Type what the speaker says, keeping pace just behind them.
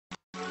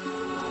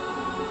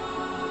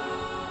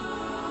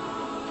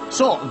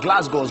So,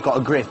 Glasgow's got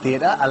a great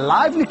theatre, a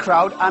lively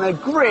crowd and a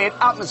great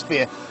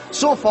atmosphere.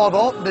 So far,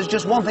 though, there's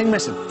just one thing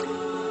missing.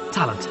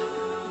 Talent.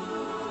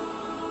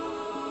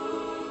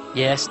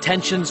 Yes,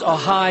 tensions are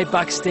high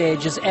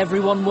backstage as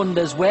everyone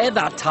wonders where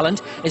that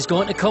talent is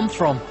going to come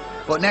from.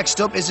 But next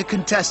up is a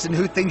contestant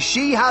who thinks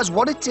she has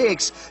what it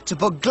takes to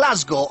put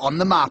Glasgow on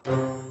the map.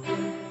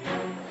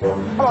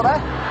 Hello there.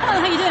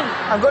 Hello, how you doing?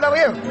 I'm good, how are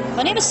you?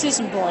 My name is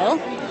Susan Boyle.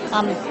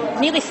 I'm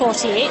nearly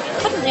 48,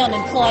 currently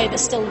unemployed but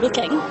still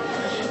looking.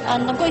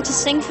 And I'm going to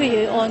sing for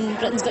you on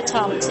Britain's Got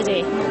Talent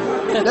today.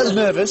 A little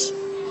nervous.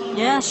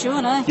 Yeah,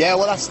 sure, no. Yeah,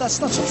 well, that's not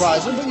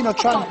surprising, but, you know,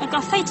 try and... I've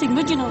got a fighting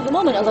mood, you know. At the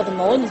moment I live in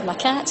Malone with my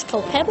cat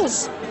called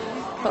Pebbles.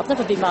 But I've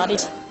never been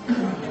married.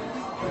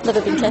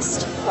 Never been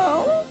kissed.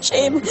 Oh,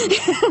 shame.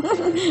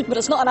 But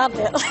it's not an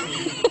advert.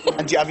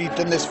 And have you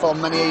done this for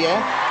many a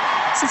year?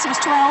 Since I was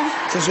 12.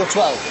 Since you're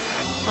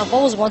 12? I've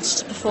always wanted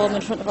to perform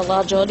in front of a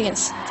large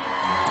audience.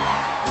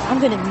 I'm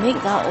going to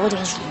make that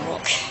audience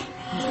rock.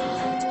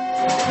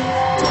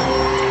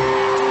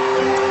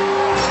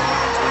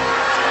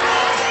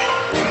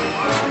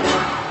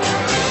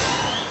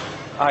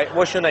 Hi,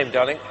 what's your name,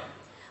 darling?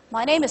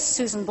 My name is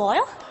Susan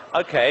Boyle.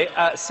 Okay,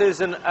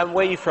 Susan, and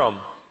where are you from?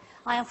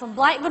 I am from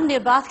Blackburn near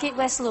Bathgate,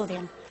 West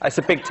Lothian. It's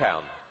a big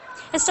town.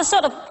 It's a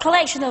sort of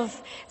collection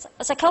of...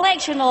 It's a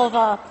collection of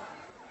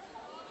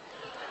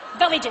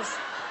villages.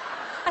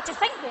 I had to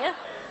think there.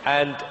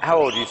 And how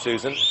old are you,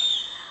 Susan?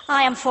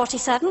 I am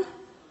 47.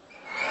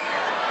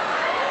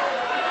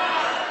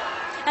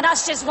 And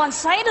that's just one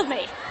side of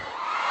me.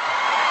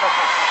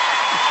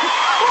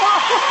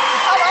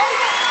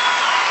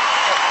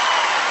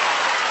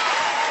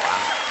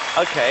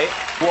 Okay,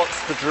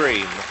 what's the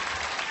dream?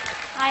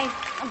 I'm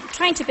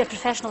trying to be a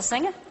professional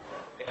singer.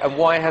 And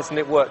why hasn't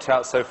it worked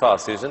out so far,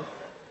 Susan?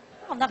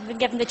 I've never been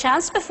given the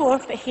chance before,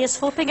 but here's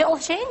hoping it'll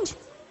change.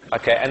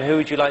 Okay, and who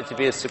would you like to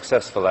be as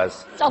successful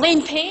as?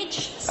 Elaine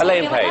Page.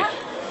 Elaine something like Page. that.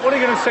 What are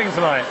you going to sing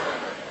tonight?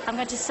 I'm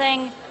going to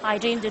sing I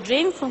Dreamed a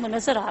Dream from the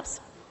Miserables.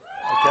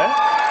 Okay.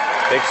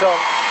 Big song.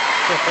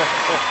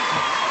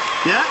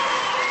 Yeah?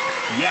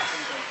 Yes.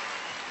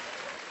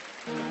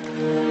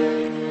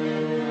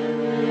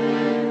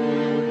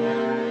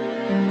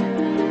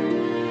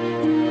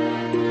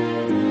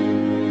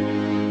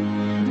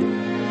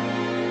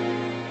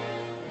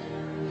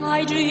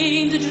 I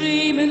dreamed a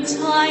dream in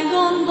time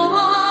gone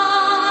by.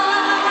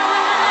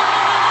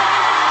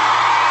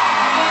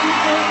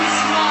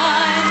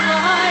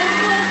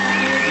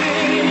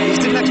 You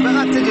didn't expect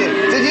that, did you?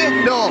 Did you?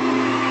 No.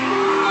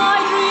 I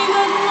dreamed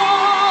that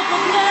love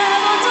would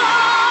never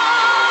die.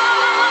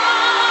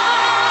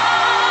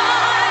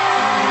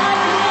 I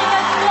dreamed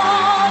that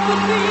God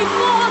would be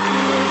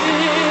forgiving.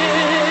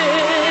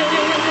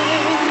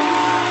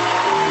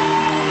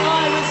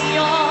 I was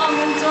young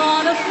and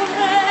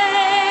unafraid.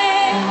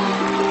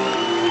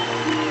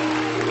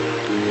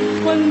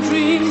 When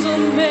dreams are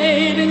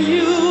made and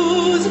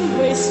used and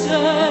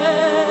wasted.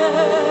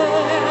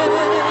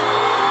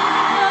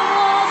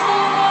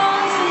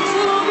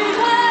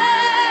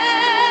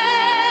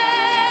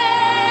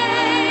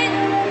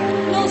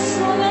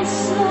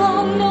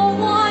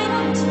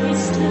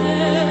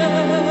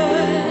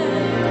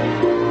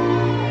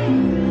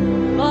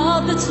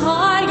 The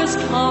tigers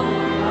come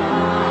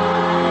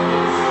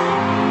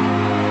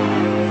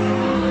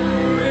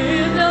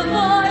with their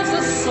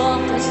voices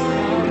soft as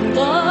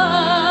thunder,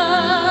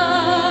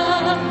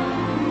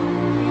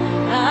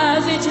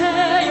 as they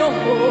tear your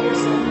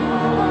hopes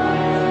apart,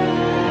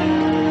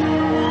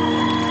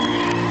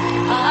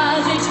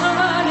 as they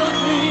turn your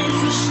dreams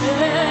to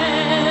shame.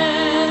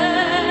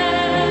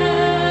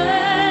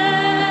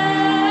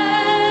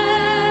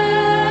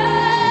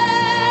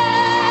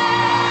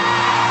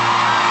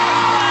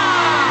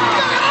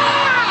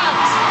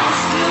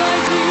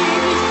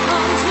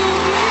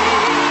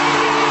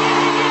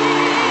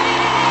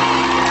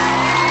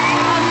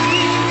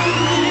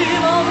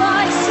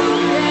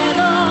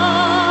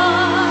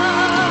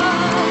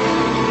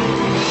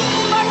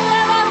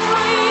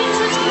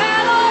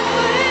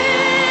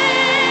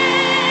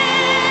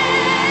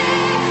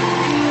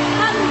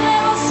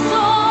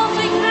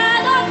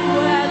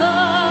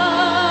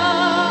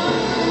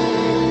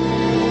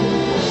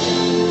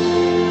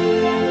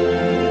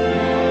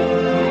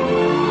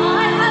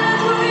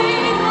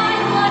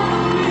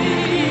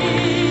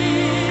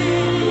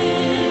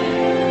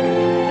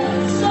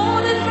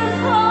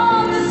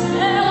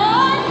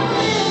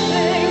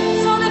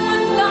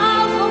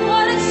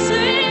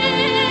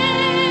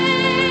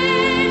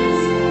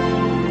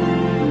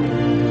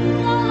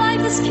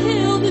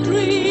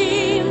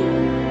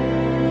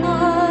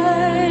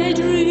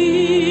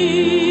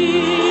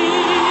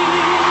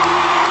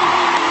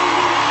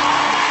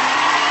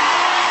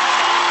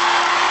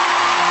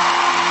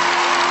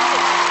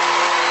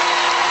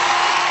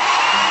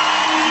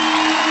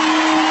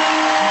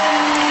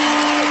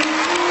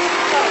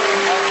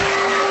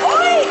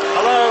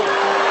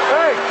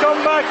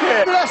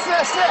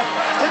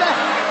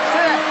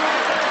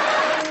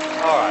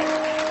 All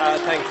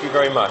right, thank you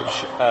very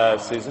much,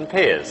 Susan.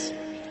 Piers.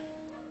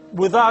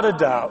 Without a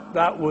doubt,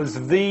 that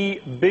was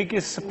the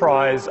biggest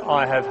surprise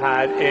I have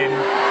had in 3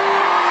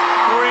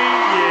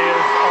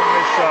 years on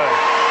this show.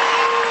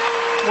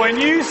 When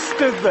you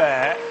stood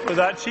there with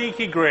that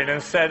cheeky grin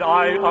and said,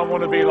 I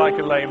want to be like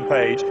Elaine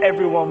Page,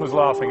 everyone was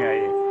laughing at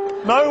you.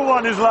 No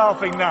one is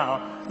laughing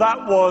now.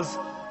 That was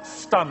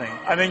stunning.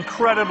 An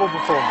incredible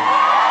performance.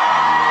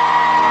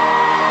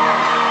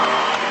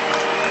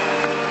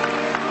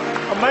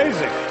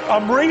 Amazing.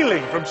 I'm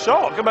reeling from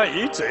shock about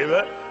you two,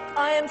 but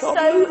I am so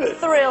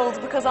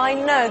thrilled because I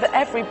know that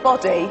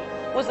everybody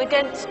was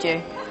against you.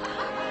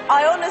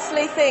 I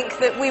honestly think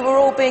that we were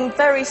all being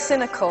very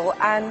cynical,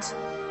 and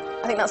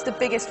I think that's the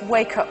biggest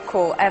wake-up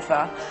call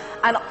ever.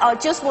 And I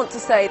just want to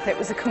say that it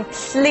was a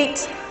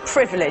complete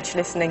privilege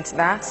listening to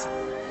that.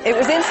 It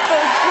was brilliant.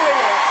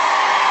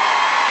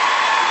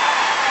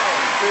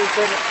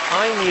 Susan,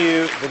 I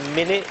knew the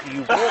minute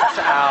you walked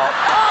out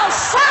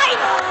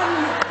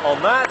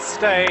on that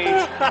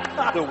stage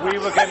that we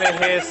were going to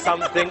hear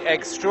something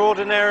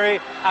extraordinary,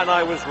 and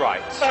I was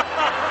right.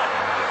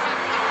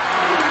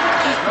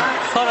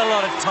 Not a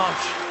lot of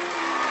tosh.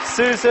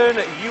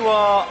 Susan, you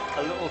are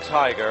a little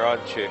tiger,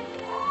 aren't you?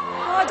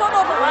 Oh, I don't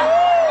know about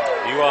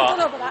that. You are. I don't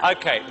know about that.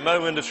 Okay,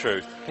 moment of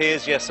truth.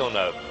 Here's yes or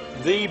no.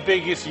 the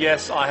biggest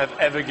yes I have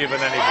ever given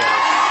anybody.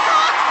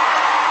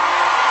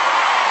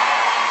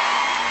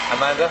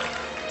 Amanda?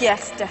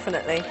 Yes,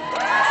 definitely.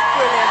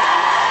 Brilliant.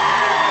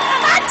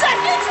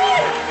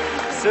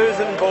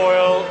 Susan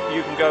Boyle,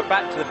 you can go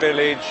back to the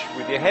village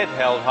with your head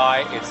held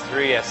high. It's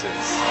 3 yeses.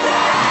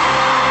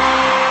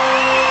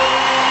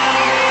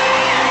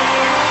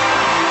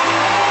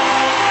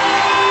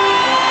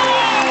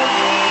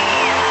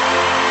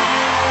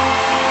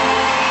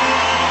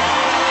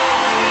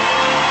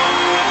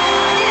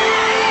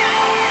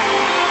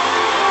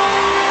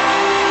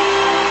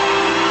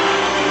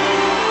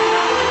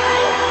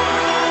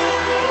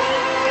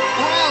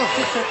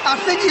 I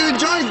think you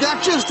enjoyed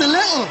that just a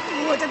little.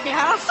 Would it be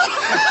half?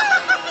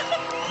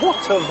 What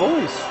a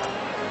voice.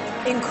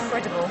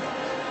 Incredible.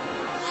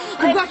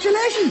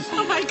 Congratulations.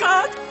 Oh my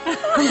god.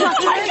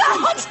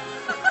 Congratulations.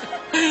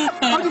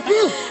 How do you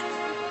feel?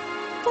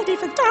 Bloody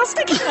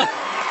fantastic.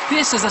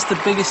 Peter says that's the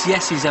biggest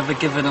yes he's ever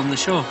given on the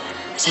show.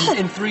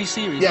 In 3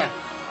 series. Yeah.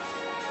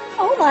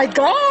 Oh my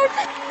god.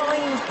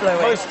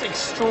 Mind-blowing. Most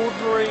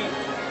extraordinary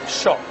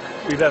shock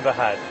we've ever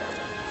had.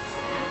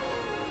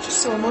 Just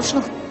so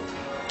emotional.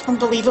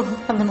 Unbelievable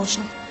and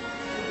emotional.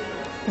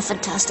 And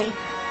fantastic.